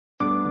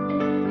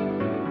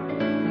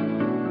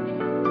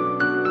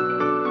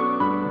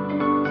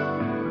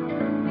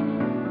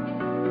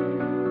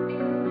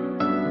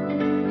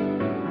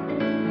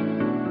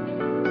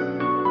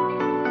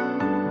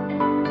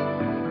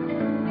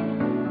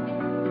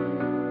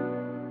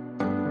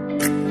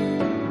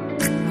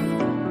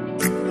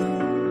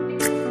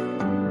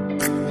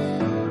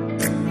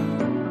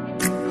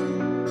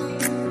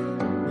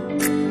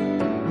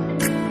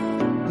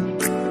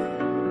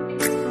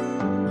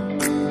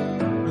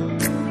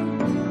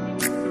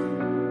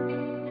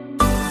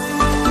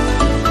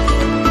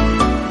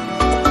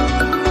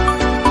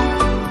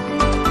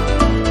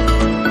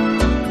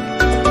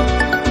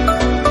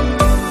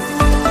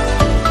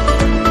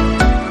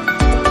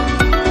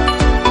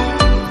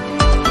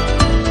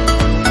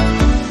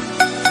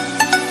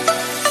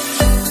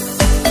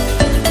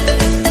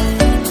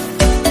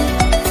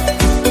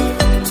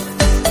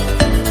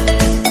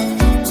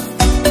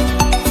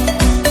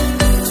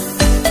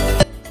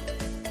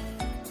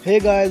Hey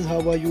guys,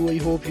 how are you? I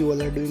hope you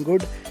all are doing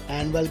good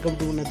and welcome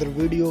to another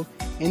video.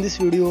 In this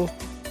video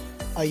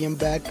I am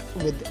back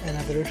with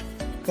another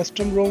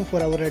custom ROM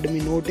for our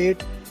Redmi Note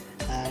 8,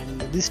 and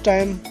this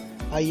time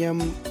I am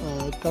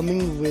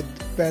coming with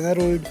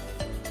Panaroid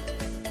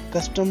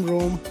custom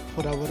ROM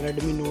for our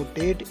Redmi Note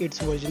 8. Its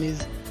version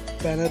is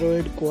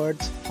Panaroid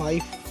Quartz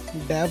 5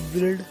 DAV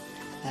build,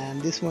 and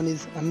this one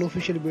is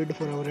unofficial build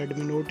for our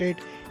Redmi Note 8.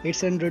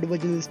 Its Android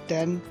version is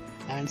 10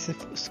 and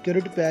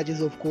security patch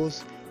is of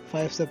course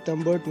 5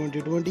 September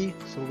 2020.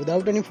 So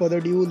without any further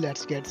ado,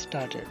 let's get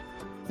started.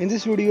 In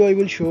this video I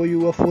will show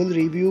you a full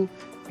review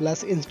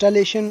plus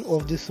installation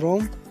of this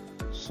ROM.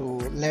 So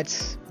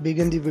let's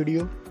begin the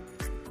video.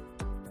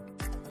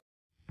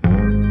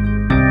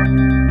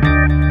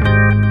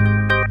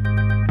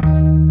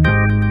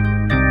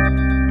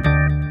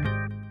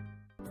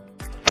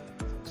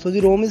 So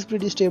the ROM is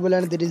pretty stable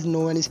and there is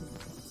no any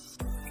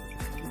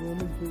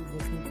ROM is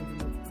working pretty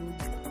much good.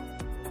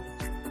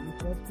 The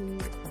first thing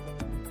that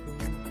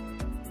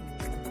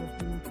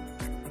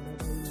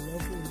I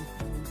love in this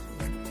ROM is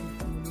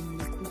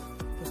minimalistic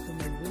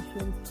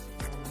customization,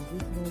 and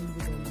this ROM is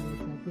my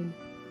second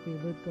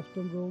favorite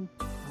custom ROM,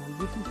 and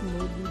this is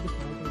not the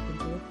default icon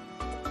pack.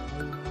 I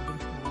have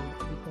installed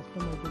the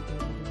custom icon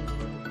pack which is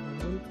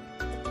viral.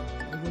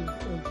 I will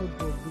also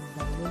drop the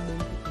download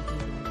link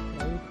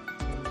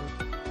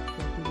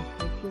if you want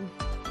to try it.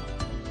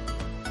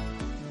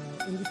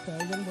 In the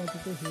style and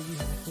wallpaper, here we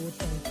have 4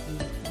 times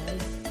screen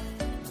styles,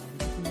 and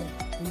this is a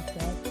full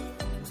stack,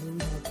 and here we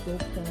have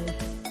top styles.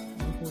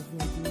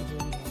 Unfortunately, here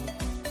we have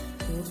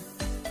 4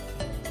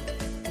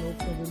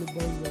 slopes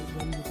available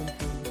when you can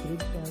change the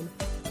grid style,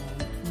 and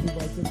in the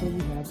wallpaper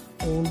we have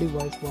on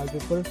device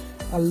wallpaper,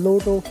 a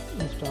lot of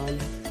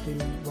installed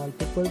still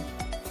wallpapers.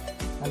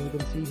 As you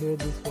can see here,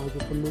 this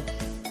wallpaper looks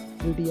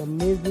pretty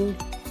amazing.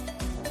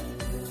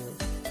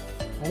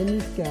 And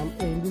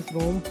in this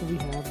ROM we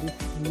have this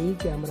mini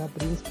camera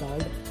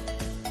pre-installed,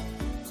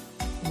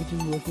 which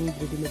is working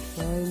pretty much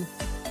fine.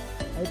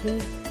 I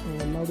think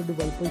now the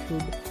developer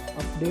should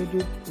update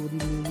it to the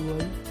new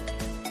UI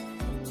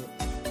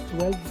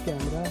 12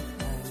 camera,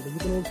 and you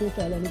can also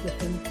install any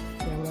custom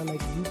camera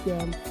like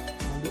Gcam,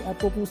 and the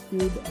app open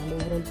speed and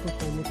overall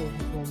performance of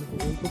this ROM is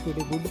also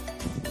pretty good.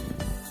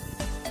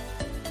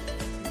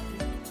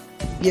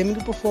 Gaming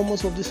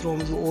performance of this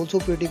ROM is also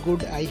pretty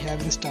good. I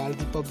have installed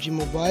the PUBG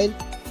Mobile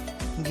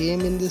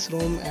game in this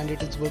ROM and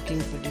it is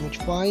working pretty much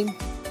fine.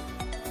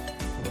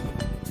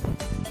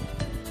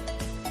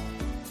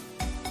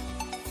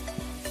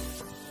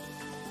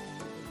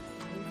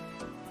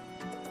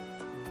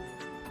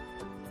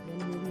 Then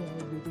here we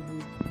have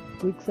beautiful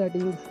quick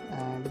settings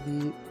and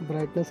the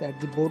brightness at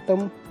the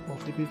bottom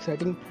of the quick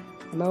setting.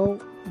 Now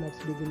let's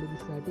dig into the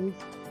settings,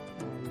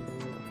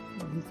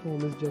 and this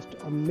ROM is just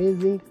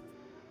amazing.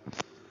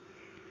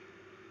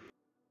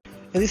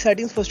 In the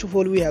settings, first of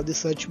all we have the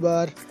search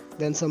bar,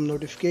 then some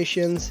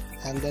notifications,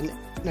 and then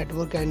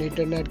network and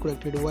internet,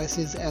 connected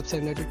devices, apps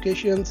and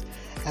notifications,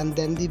 and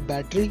then the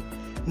battery.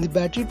 The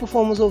battery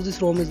performance of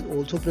this ROM is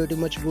also pretty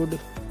much good,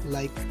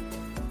 like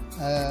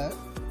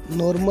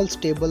normal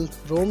stable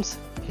ROMs.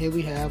 Here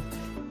we have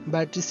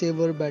battery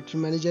saver, battery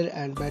manager,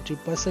 and battery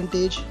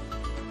percentage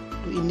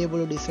to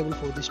enable or disable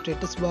for the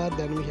status bar.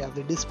 Then we have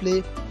the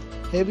display.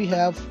 Here we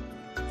have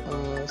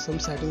some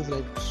settings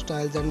like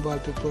styles and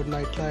wallpaper,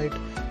 night light,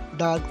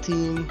 dark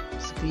theme,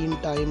 screen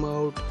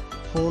timeout,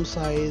 font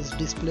size,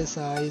 display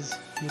size.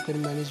 You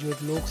can manage your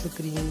lock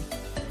screen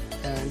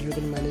and you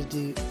can manage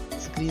the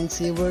screen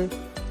saver.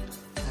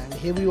 And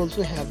here we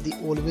also have the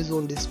always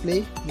on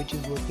display, which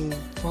is working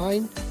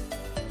fine.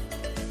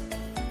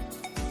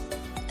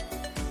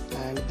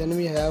 And then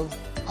we have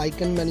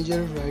icon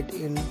manager right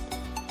in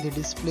the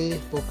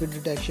display, pocket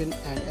detection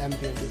and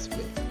ambient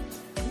display.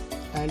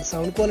 And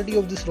sound quality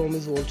of this ROM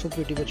is also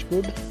pretty much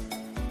good.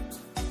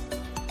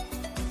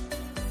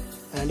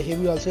 And here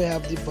we also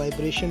have the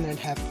vibration and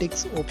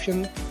haptics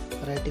option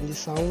right in the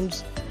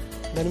sounds.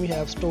 Then we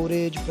have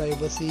storage,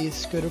 privacy,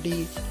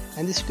 security,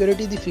 and the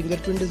security, the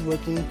fingerprint is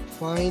working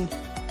fine.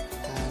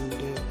 And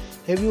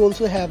here we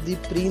also have the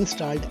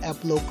pre-installed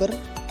app locker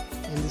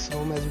in this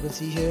ROM. As you can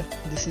see here,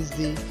 this is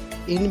the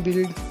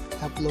inbuilt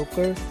app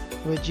locker,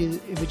 which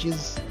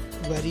is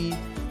very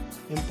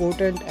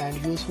important and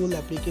useful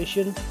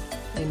application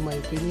in my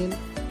opinion.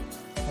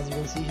 As you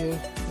can see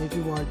here, if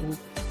you want to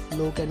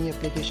lock any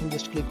application,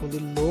 just click on the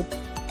lock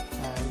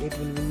and it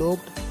will be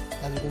locked.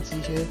 As you can see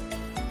here,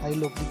 I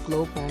lock the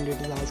clock and it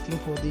is asking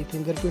for the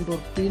fingerprint or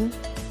pin.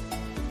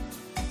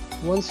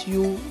 Once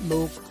you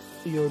lock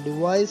your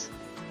device,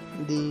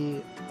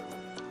 the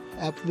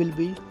app will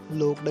be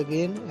locked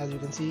again. As you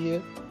can see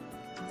here,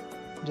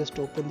 just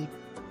open the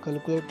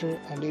calculator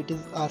and it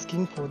is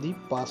asking for the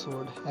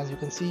password, as you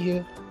can see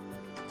here.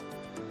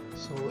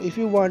 So if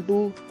you want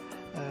to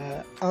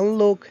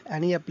unlock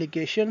any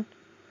application,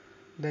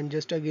 then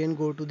just again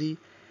go to the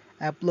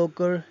app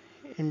locker,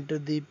 enter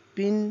the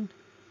pin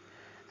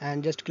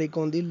and just click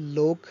on the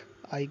lock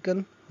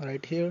icon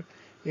right here.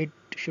 It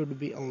should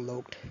be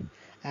unlocked.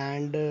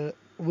 And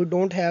we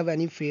don't have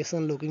any face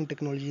unlocking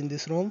technology in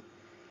this ROM.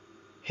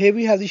 Here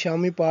we have the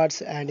Xiaomi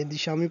parts, and in the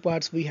Xiaomi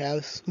parts we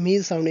have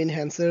Smeeze sound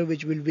enhancer,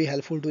 which will be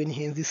helpful to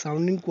enhance the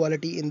sounding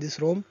quality in this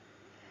ROM.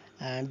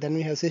 And then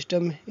we have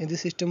system. In the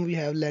system we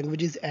have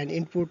languages and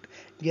input.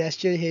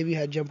 Gesture, here we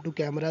have jump to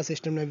camera,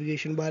 system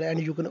navigation bar,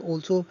 and you can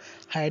also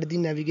hide the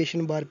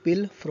navigation bar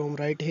pill from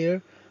right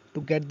here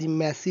to get the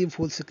massive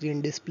full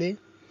screen display.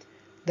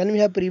 Then we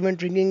have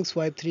prevent ringing,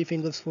 swipe 3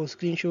 fingers for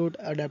screenshot,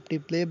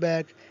 adaptive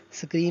playback,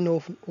 screen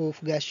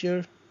off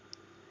gesture,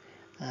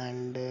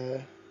 and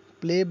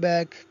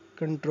playback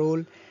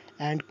control,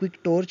 and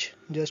quick torch.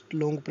 Just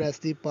long press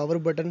the power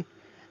button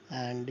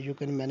and you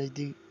can manage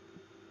the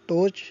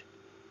torch.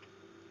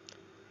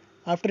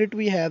 After it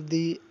we have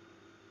the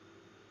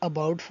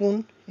about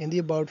phone. In the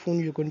about phone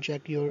you can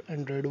check your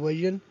Android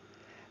version,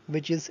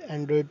 which is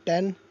Android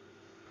 10.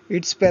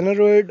 Its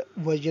Panaroid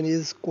version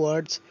is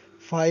Quartz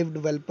 5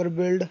 developer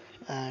build,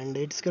 and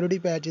its security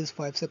patch is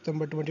 5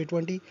 September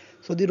 2020.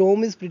 So the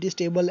ROM is pretty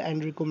stable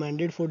and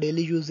recommended for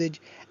daily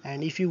usage,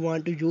 and if you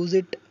want to use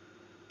it,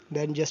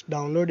 then just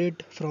download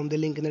it from the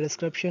link in the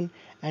description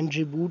and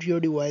reboot your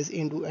device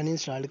into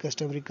uninstalled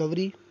custom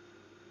recovery.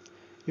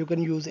 You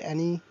can use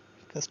any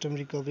custom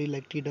recovery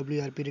like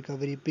TWRP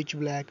recovery, pitch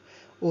black,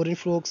 orange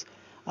flux.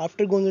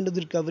 After going into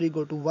the recovery,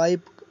 go to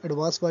wipe,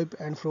 advanced wipe,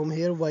 and from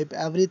here wipe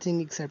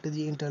everything except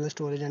the internal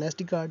storage and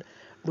SD card.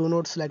 Do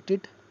not select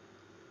it,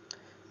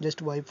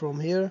 just wipe from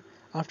here.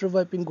 After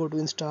wiping, go to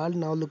install.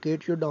 Now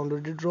locate your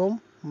downloaded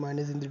ROM. Mine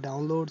is in the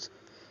downloads.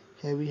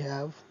 Here we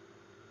have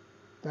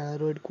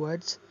Panaroid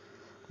Quartz.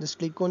 Just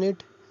click on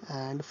it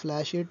and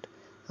flash it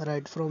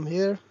right from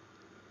here.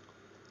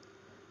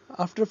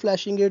 After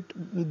flashing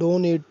it,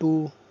 don't need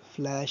to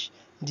flash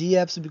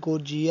Gapps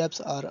because Gapps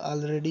are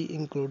already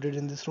included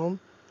in this ROM.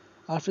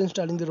 After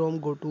installing the ROM,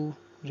 go to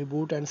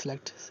reboot and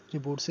select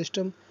reboot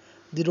system.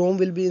 The ROM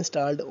will be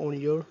installed on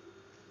your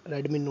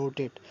Redmi Note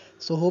 8.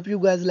 So hope you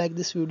guys like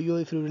this video.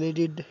 If you really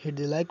did, hit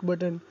the like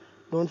button.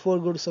 Don't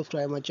forget to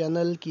subscribe my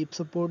channel. Keep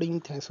supporting.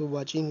 Thanks for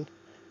watching.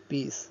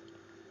 Peace.